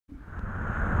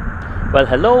Well,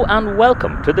 hello and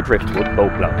welcome to the Driftwood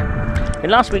boat blog. In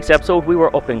last week's episode we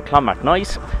were up in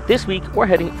Clonmacnoise. This week we're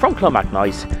heading from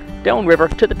Clonmacnoise downriver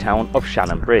to the town of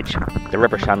Shannonbridge. The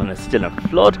River Shannon is still in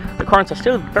flood, the currents are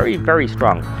still very, very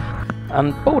strong,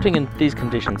 and boating in these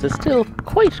conditions is still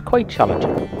quite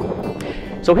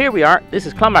challenging. So here we are, this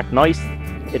is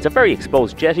Clonmacnoise. It's a very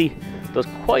exposed jetty, there's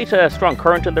quite a strong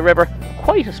current in the river,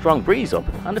 quite a strong breeze up,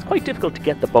 and it's quite difficult to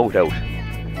get the boat out.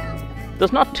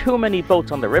 There's not too many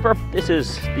boats on the river. This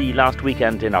is the last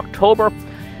weekend in October.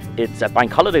 It's a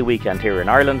bank holiday weekend here in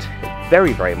Ireland. It's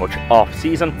very, very much off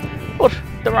season, but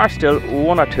there are still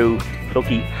one or two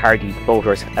plucky, hardy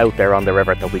boaters out there on the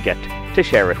river that we get to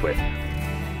share it with.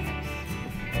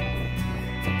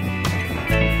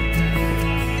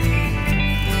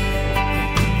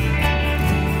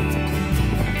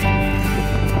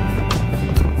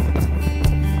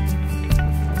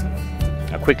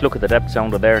 Quick look at the depth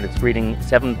sounder there, and it's reading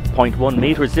 7.1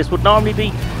 metres. This would normally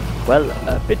be, well,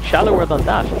 a bit shallower than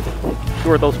that.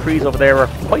 Sure, those trees over there are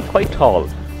quite tall.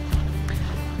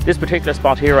 This particular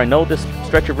spot here, I know this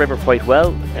stretch of river quite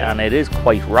well, and it is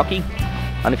quite rocky.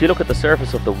 And if you look at the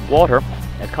surface of the water,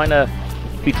 it's kind of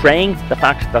betraying the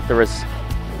fact that there is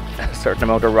a certain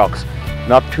amount of rocks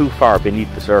not too far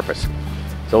beneath the surface.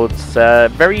 So it's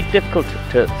very difficult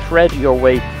to thread your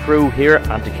way through here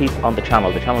and to keep on the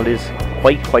channel. The channel is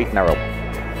quite narrow.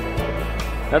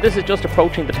 Now this is just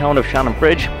approaching the town of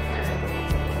Shannonbridge.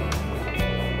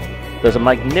 There's a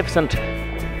magnificent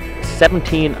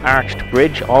 17 arched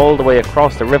bridge all the way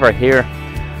across the river here,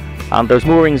 and there's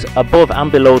moorings above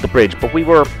and below the bridge, but we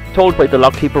were told by the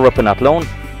lock keeper up in Athlone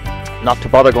not to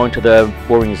bother going to the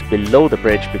moorings below the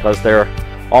bridge because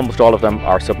almost all of them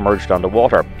are submerged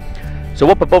underwater. So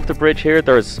up above the bridge here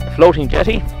there's a floating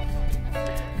jetty.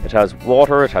 It has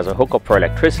water, it has a hookup for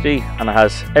electricity, and it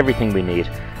has everything we need.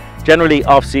 Generally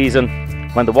off season,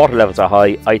 when the water levels are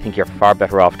high, I think you're far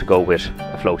better off to go with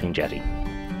a floating jetty.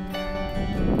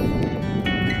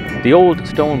 The old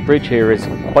stone bridge here is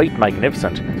quite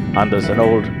magnificent, and there's an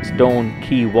old stone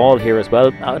quay wall here as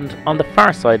well, and on the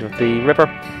far side of the river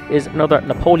is another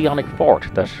Nepolionic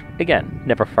fort that, again,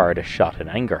 never fired a shot in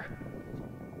anger.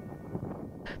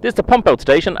 This is the pump out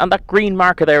station, and that green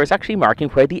marker there is actually marking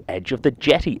where the edge of the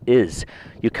jetty is.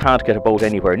 You can't get a boat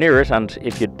anywhere near it, and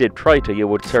if you did try to, you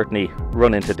would certainly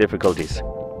run into difficulties.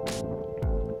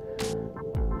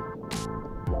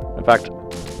 In fact,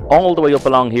 all the way up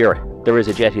along here there is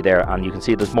a jetty there, and you can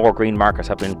see there's more green markers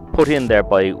have been put in there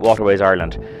by Waterways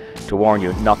Ireland to warn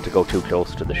you not to go too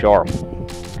close to the shore.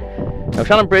 Now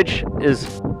Shannonbridge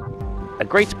is a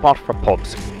great spot for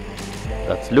pubs.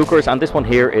 That's Lukers, and this one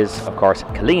here is, of course,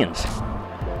 Killeen's.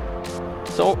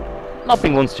 So, not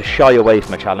being ones to shy away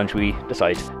from a challenge, we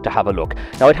decide to have a look.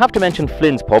 Now, I'd have to mention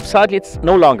Flynn's pub. Sadly, it's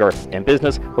no longer in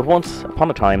business, but once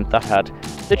upon a time that had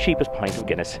the cheapest pint of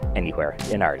Guinness anywhere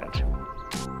in Ireland.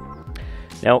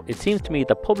 Now, it seems to me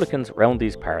that publicans around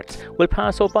these parts will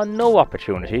pass up on no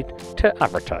opportunity to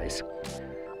advertise.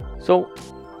 So,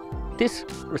 this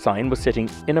sign was sitting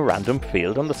in a random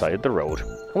field on the side of the road,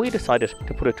 and we decided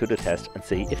to put it to the test and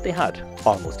see if they had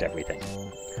almost everything.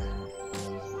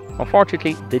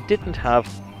 Unfortunately, they didn't have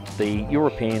the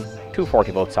European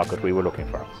 240-volt socket we were looking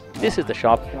for. This is the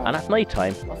shop, and at night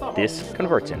time this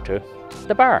converts into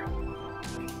the bar.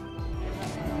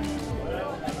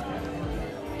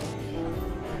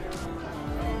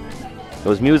 There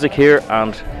was music here,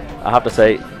 and I have to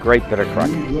say, great bit of crack.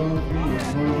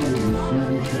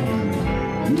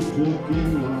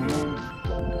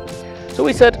 So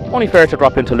we said, only fair to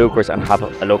drop into Lukers and have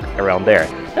a look around there.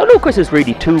 Now Lukers is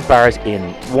really two bars in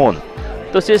one.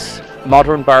 There's this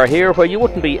modern bar here where you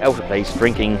wouldn't be out of place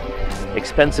drinking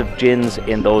expensive gins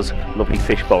in those lovely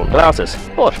fishbowl glasses.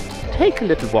 But take a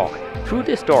little walk through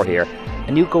this door here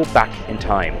and you go back in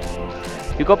time.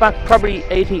 You go back probably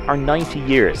 80 or 90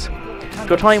 years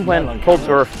to a time when pubs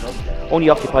were only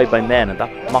occupied by men, and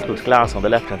that mottled glass on the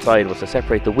left hand side was to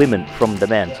separate the women from the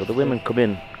men, so the women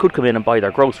could come in and buy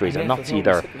their groceries and not see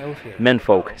their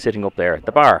menfolk sitting up there at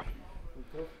the bar.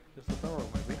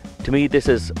 To me this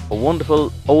is a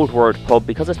wonderful old world pub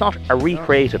because it's not a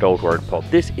recreated old world pub.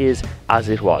 This is as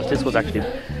it was. This was actually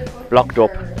blocked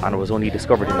up and it was only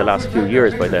discovered in the last few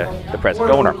years by the present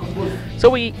owner. So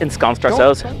we ensconced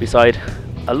ourselves beside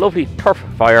a lovely turf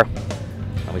fire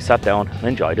and we sat down and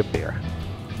enjoyed a beer.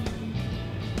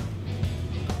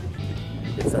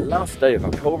 It's the last day of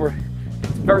October. It's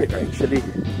very chilly.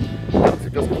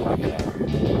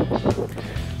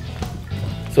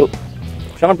 So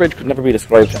Shannonbridge could never be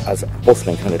described as a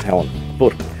bustling kind of town,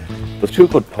 but there's two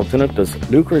good pubs in it. There's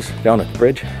Lukers down at the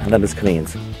bridge, and then there's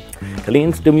Killeen's.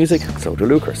 Killeen's do music, so do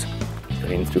Lukers.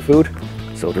 Killeen's do food,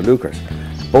 so do Lukers.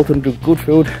 Both of them do good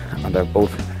food, and they're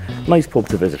both nice pubs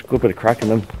to visit. Good bit of crack in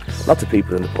them. Lots of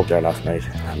people in the pub there last night,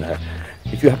 and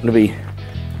if you happen to be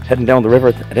heading down the river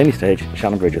at any stage,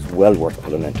 Shannonbridge is well worth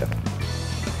pulling into.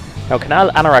 Now,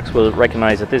 canal anoraks will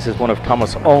recognise that this is one of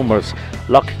Thomas Ulmer's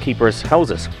lockkeeper's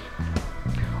houses.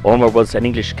 Ulmer was an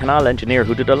English canal engineer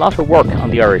who did a lot of work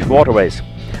on the Irish waterways.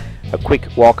 A quick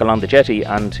walk along the jetty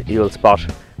and you'll spot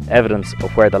evidence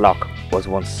of where the lock was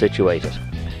once situated.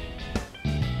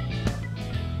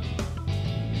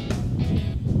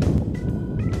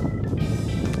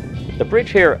 The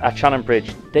bridge here at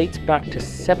Shannonbridge dates back to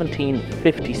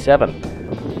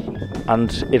 1757,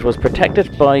 and it was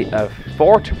protected by a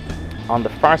fort on the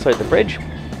far side of the bridge,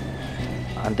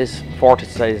 and this fort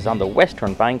is on the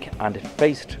western bank and it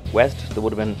faced west. There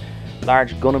would have been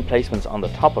large gun emplacements on the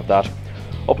top of that.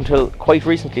 Up until quite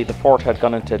recently the fort had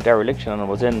gone into dereliction and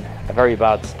was in a very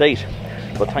bad state,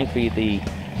 but thankfully the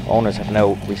owners have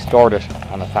now restored it,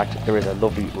 and in fact there is a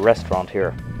lovely restaurant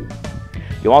here.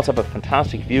 You also have a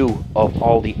fantastic view of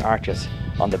all the arches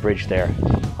on the bridge there,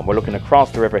 and we're looking across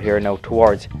the river here now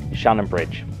towards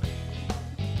Shannonbridge.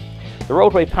 The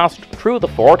roadway passed through the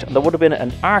fort, and there would have been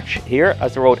an arch here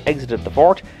as the road exited the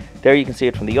fort. There you can see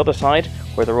it from the other side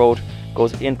where the road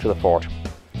goes into the fort,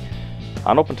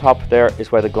 and up on top there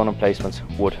is where the gun emplacements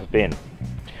would have been.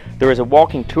 There is a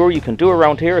walking tour you can do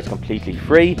around here. It's completely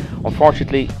free.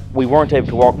 Unfortunately, we weren't able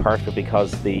to walk part of it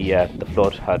because the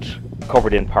flood had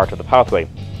covered in part of the pathway.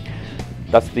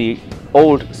 That's the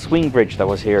old swing bridge that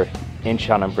was here in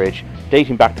Shannonbridge,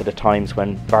 dating back to the times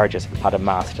when barges had a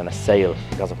mast and a sail,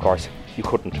 because of course you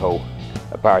couldn't tow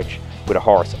a barge with a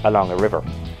horse along a river.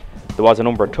 There was a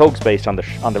number of tugs based on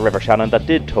the River Shannon that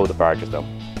did tow the barges though.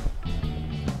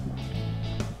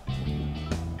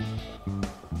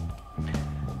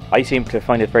 I seem to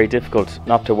find it very difficult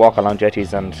not to walk along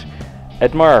jetties and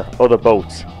admire other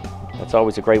boats. It's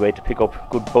always a great way to pick up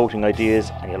good boating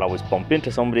ideas, and you'll always bump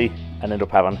into somebody and end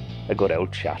up having a good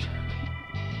old chat.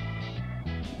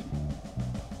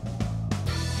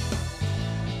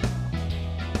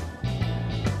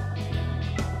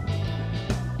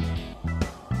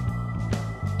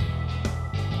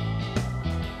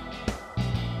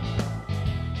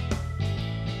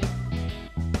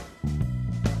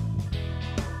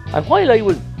 And while I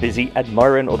was busy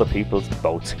admiring other people's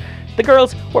boats, the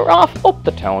girls were off up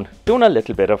the town doing a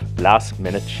little bit of last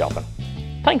minute shopping.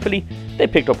 Thankfully, they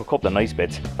picked up a couple of nice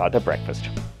bits for their breakfast.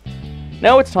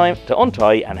 Now it's time to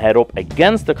untie and head up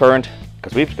against the current,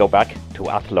 because we have to go back to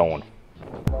Athlone.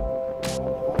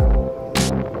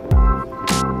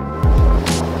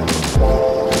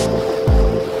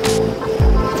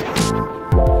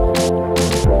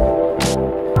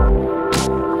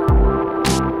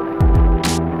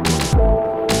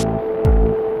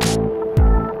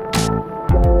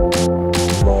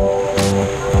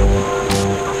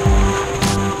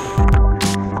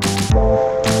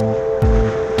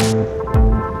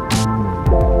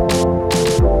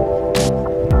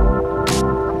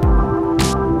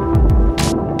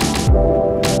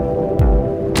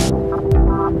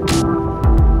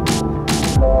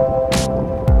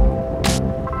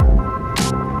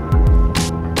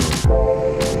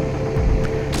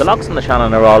 The locks on the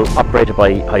Shannon are all operated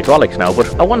by hydraulics now, but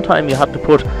at one time you had to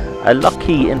put a lock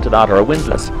key into that, or a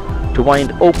windlass, to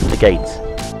wind open the gates.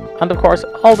 And of course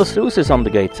all the sluices on the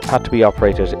gates had to be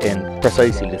operated in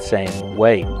precisely the same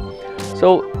way.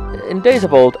 So in days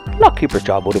of old, lockkeeper's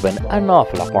job would have been an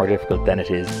awful lot more difficult than it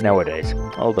is nowadays,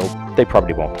 although they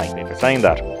probably won't thank me for saying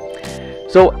that.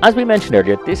 So as we mentioned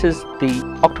earlier, this is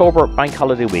the October bank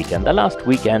holiday weekend, the last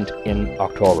weekend in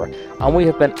October, and we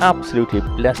have been absolutely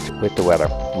blessed with the weather.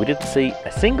 We didn't see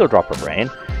a single drop of rain.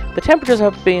 The temperatures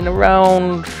have been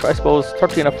around, I suppose,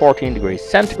 13 or 14 degrees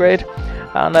centigrade,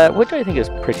 and which I think is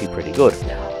pretty good.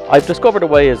 I've discovered a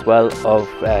way as well of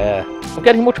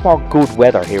getting much more good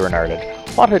weather here in Ireland.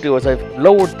 What I do is I've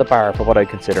lowered the bar for what I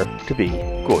consider to be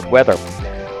good weather.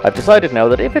 I've decided now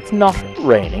that if it's not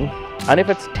raining, and if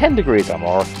it's 10 degrees or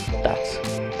more, that's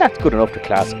good enough to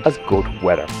class as good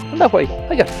weather. And that way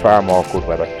I get far more good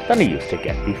weather than I used to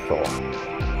get before.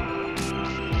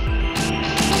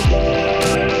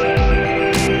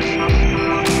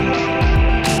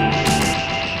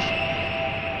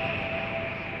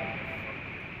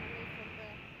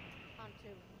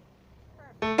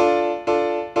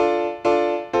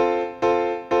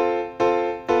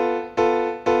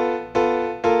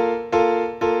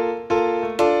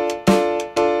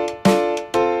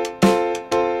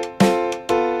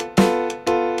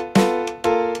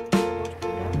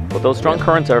 But those strong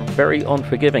currents are very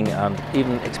unforgiving, and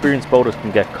even experienced boaters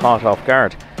can get caught off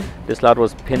guard. This lad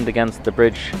was pinned against the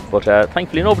bridge, but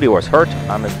thankfully nobody was hurt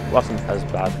and it wasn't as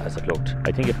bad as it looked.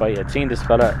 I think if I had seen this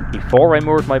fella before I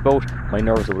moored my boat, my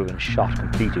nerves would have been shot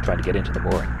completely trying to get into the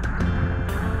mooring.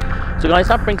 So guys,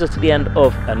 that brings us to the end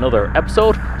of another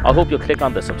episode. I hope you'll click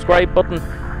on the subscribe button,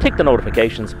 tick the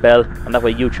notifications bell, and that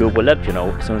way YouTube will let you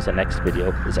know as soon as the next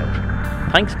video is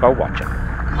out. Thanks for watching.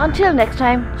 Until next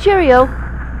time, cheerio.